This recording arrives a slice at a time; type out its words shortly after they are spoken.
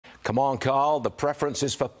Come on, Karl, the preference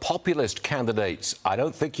is for populist candidates. I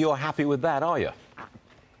don't think you're happy with that, are you?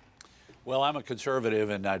 Well, I'm a conservative,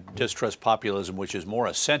 and I distrust populism, which is more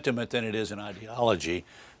a sentiment than it is an ideology.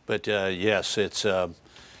 But yes,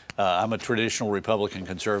 I'm a traditional Republican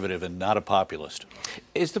conservative and not a populist.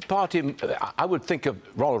 Is the party, I would think of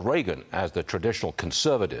Ronald Reagan as the traditional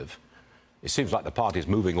conservative. It seems like the party is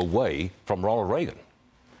moving away from Ronald Reagan.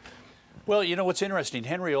 Well, you know what's interesting?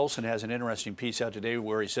 Henry Olsen has an interesting piece out today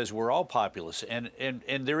where he says we're all populists, and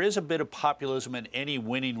there is a bit of populism in any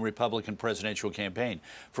winning Republican presidential campaign.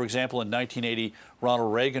 For example, in 1980,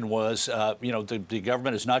 Ronald Reagan was, the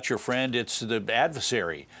government is not your friend, it's the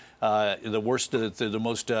adversary. The worst, the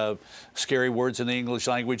most scary words in the English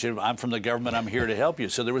language, I'm from the government, I'm here to help you.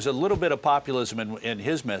 So there was a little bit of populism in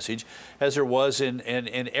his message, as there was in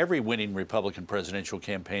every winning Republican presidential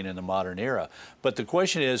campaign in the modern era. But the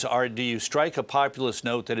question is, do you strike a populist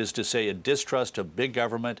note, that is to say a distrust of big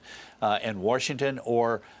government and Washington,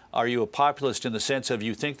 or are you a populist in the sense of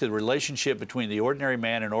you think the relationship between the ordinary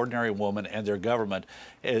man and ordinary woman and their government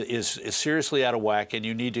is seriously out of whack, and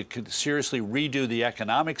you need to seriously redo the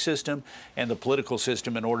economic system and the political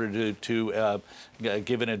system in order to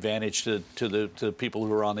give an advantage to the people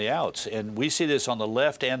who are on the outs? And we see this on the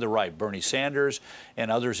left and the right. Bernie Sanders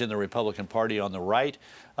and others in the Republican Party on the right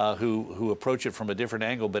who approach it from a different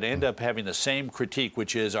angle, but end up having the same critique,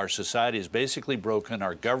 which is our society is basically broken,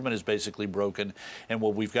 our government is basically broken, and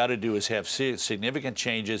what we've got to do is have significant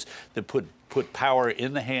changes that put power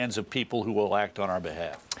in the hands of people who will act on our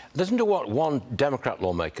behalf. Listen to what one Democrat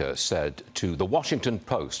lawmaker said to the Washington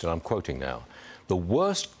Post, and I'm quoting now. The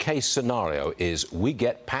worst case scenario is we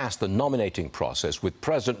get past the nominating process with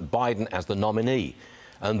President Biden as the nominee,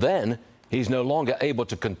 and then he's no longer able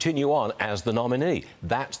to continue on as the nominee.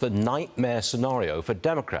 That's the nightmare scenario for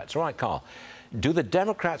Democrats. All right, Karl, do the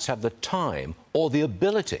Democrats have the time or the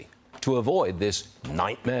ability to avoid this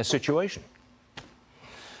nightmare situation?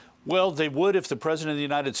 Well, they would if the President of the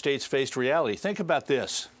United States faced reality. Think about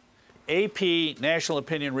this. AP National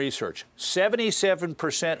Opinion Research,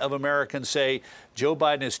 77% of Americans say Joe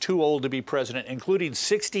Biden is too old to be president, including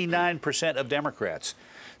 69% of Democrats.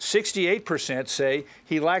 68% say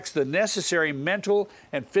he lacks the necessary mental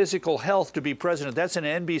and physical health to be president. That's an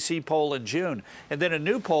NBC poll in June. And then a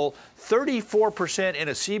new poll, 34% in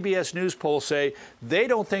a CBS News poll say they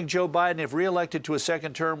don't think Joe Biden, if reelected to a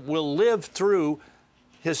second term, will live through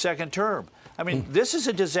his second term. I mean, this is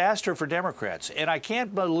a disaster for Democrats, and I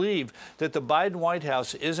can't believe that the Biden White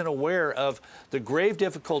House isn't aware of the grave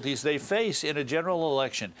difficulties they face in a general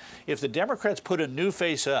election. If the Democrats put a new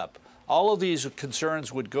face up, all of these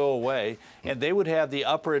concerns would go away, and they would have the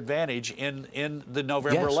upper advantage in the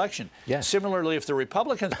November election. Yes. Similarly, if the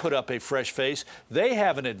Republicans put up a fresh face, they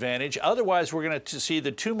have an advantage. Otherwise, we're going to see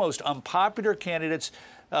the two most unpopular candidates,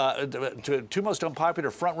 two most unpopular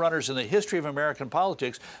frontrunners in the history of American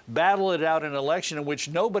politics battle it out in an election in which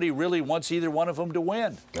nobody really wants either one of them to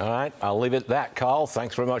win. All right, I'll leave it at that, Karl.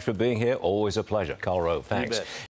 Thanks very much for being here. Always a pleasure. Karl Rove, thanks.